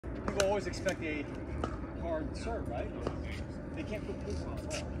people always expect a hard serve, right? They can't put pace on the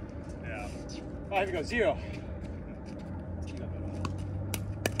ball. Yeah. All right, here we go. 0.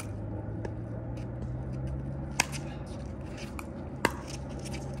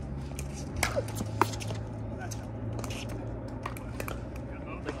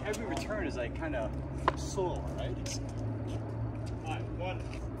 Like every return is like kind of slow, right? All right, 1,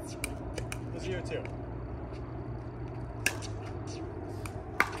 0, 2.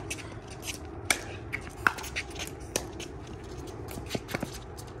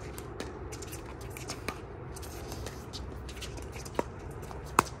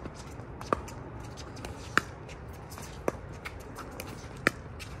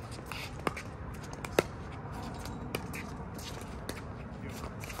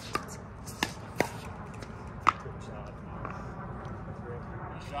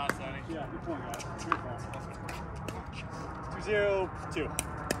 Shot, Sonny. Yeah, good point, guys. Good point. 2, 0, 2.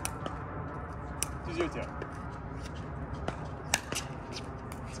 2, 0, 2.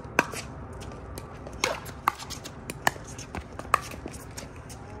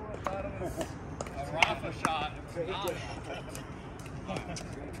 A Rafa shot.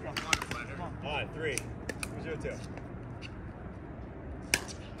 All right, 3, 0, 2.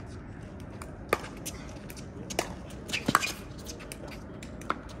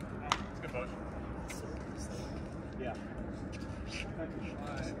 Yeah.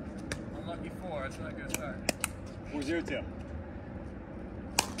 Alright. Unlucky 4, that's not a good start. 4, 0, 2.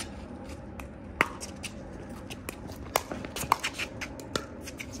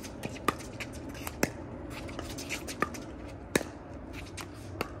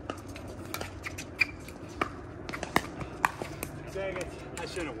 Dang it. I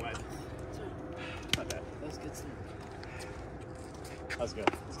should have went. Not bad. That was good stuff. That was good.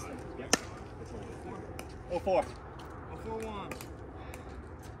 Yep. 0-4. 4-1.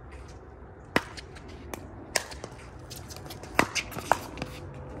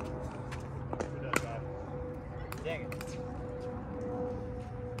 Dang it.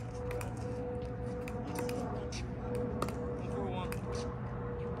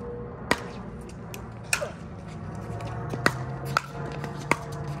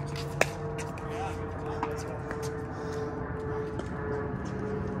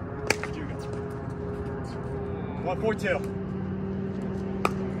 One, 4, 2.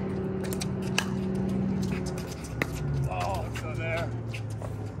 Oh, so there.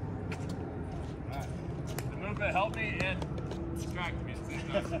 Right. The movement helped me and distracted me at the same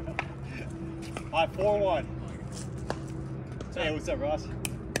time. All right, 4-1. Hey, what's up, Ross?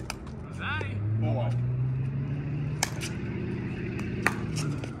 What's that? 4-1.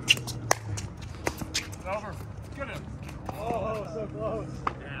 It's over. Good. Oh, so close.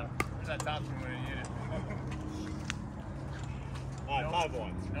 Damn. There's that top swing when you hit it. All right,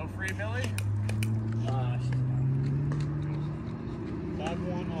 5-1. No free Billy? 5-1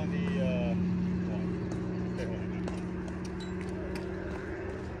 on the one. Okay, hold on.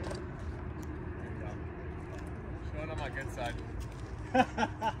 Showing on my good side.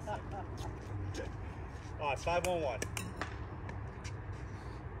 All right, 5-1-1.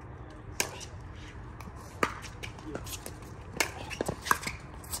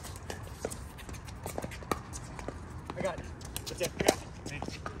 I got it. That's it. Yeah.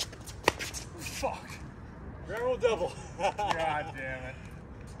 Fuck. Barrel double. God damn it.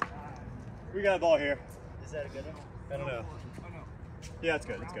 We got a ball here. Is that a good one? I don't know. Oh no. Yeah, it's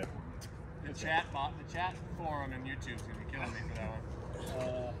good. It's good. The chat forum and YouTube's gonna be killing me for that one.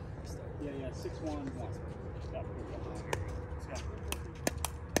 Yeah, 6-1-1. Yeah, Let's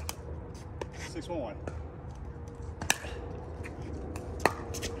go. 6-1-1.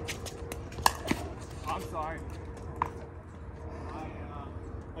 I'm sorry.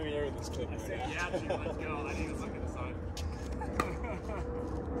 I mean, everything's clicking right now. Yeah, let's go. I need to look at the sign.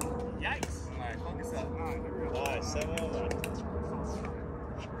 Yikes. Alright, focus up. Alright, here we go. Alright, 7-1-1.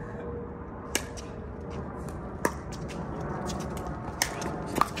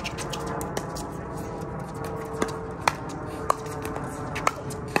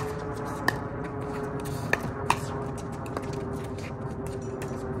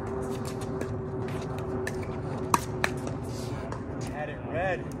 Had it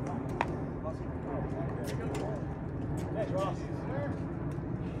red. Hey, Ross.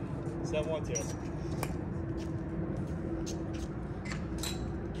 7-1-2.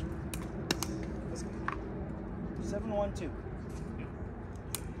 Let's go. 7-1-2.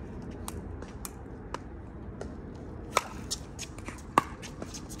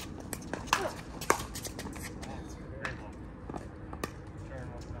 Turn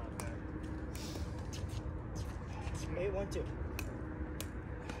was not there. 8-1-2.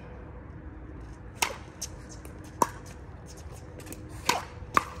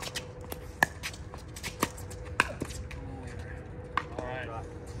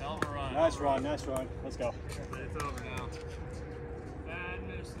 run, nice run. Let's go. It's over now. Bad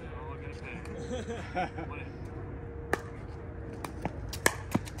miss now. I'm gonna pay. Win it.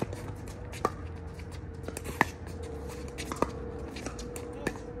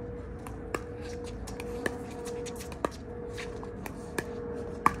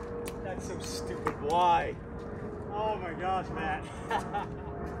 That's so stupid. Why? Oh my gosh, Matt. Wait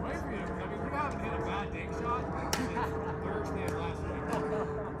for you. I mean, you haven't hit a bad dink shot since Thursday of last week.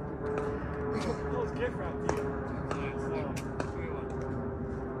 That was gift wrap to you. Yeah, so, 3-1.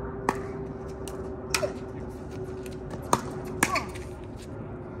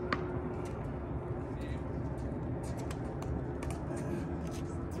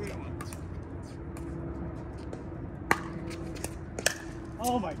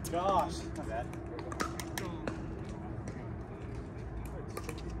 Oh my gosh. Not bad.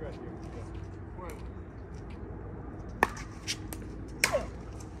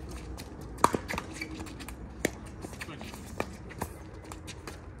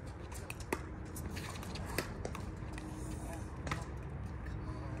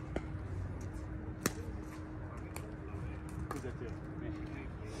 Who's that to? Me.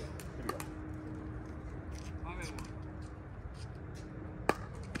 Here we go. 5-1.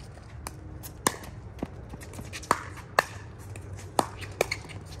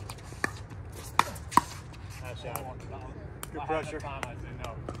 Nice shot. Good I had pressure. that time, I said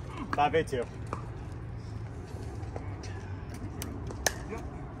no. 5-8-2. Yep.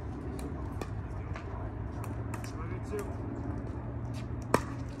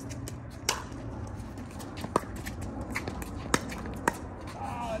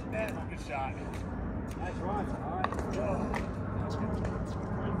 Oh, man, good shot. Nice run. All right, let's go.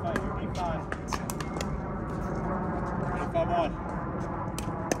 Great fight. You're game 5. 5-1.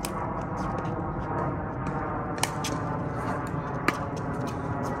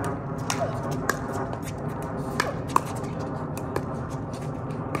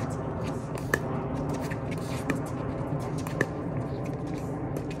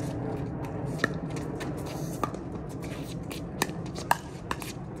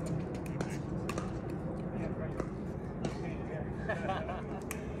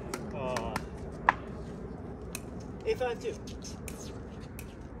 Oh. 8-5-2.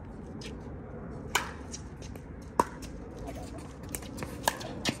 I got it.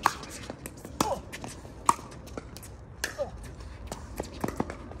 Oh. Oh.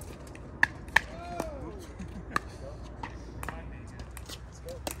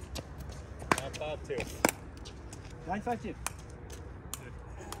 9-5-2. 9-5-2.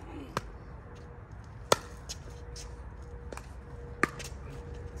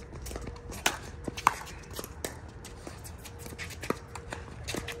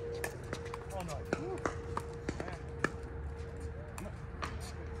 Oh no. Woo.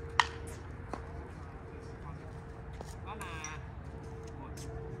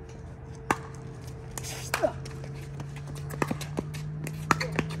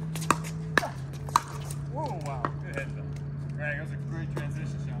 Whoa, wow. Good hit, though. Greg, those are great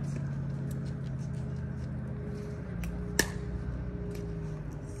transition shots.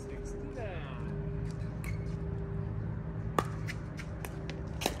 60 down.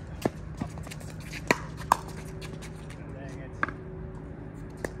 Dang it.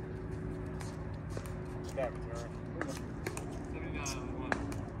 Back turn. 79-1.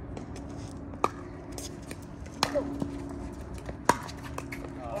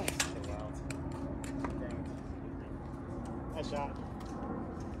 Oh, so wild. Dang it. Nice shot.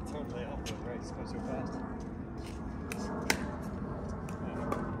 Turn play off the right, it's going so fast.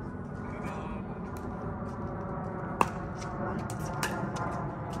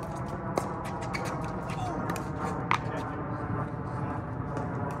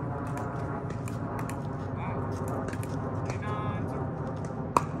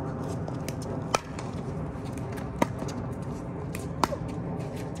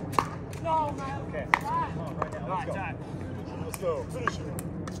 No, man. Okay. Time. Come on, right now. Let's go. Time. Let's go. Finish it.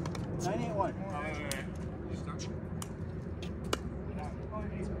 9-8-1. Wait. You start.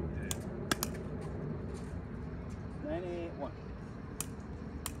 9-8-1.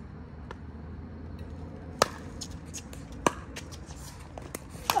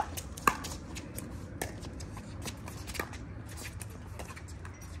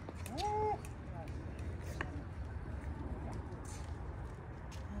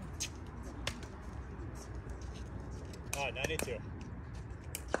 All right, 92.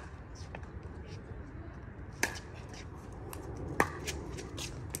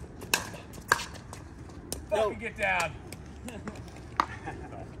 Fucking get down.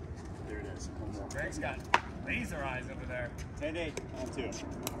 There it is. One more. Greg's got laser eyes over there. 10-8 on 2.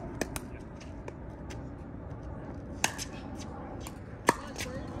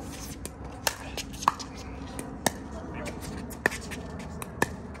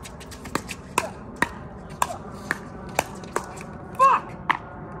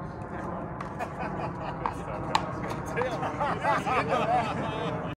 There's the end of it.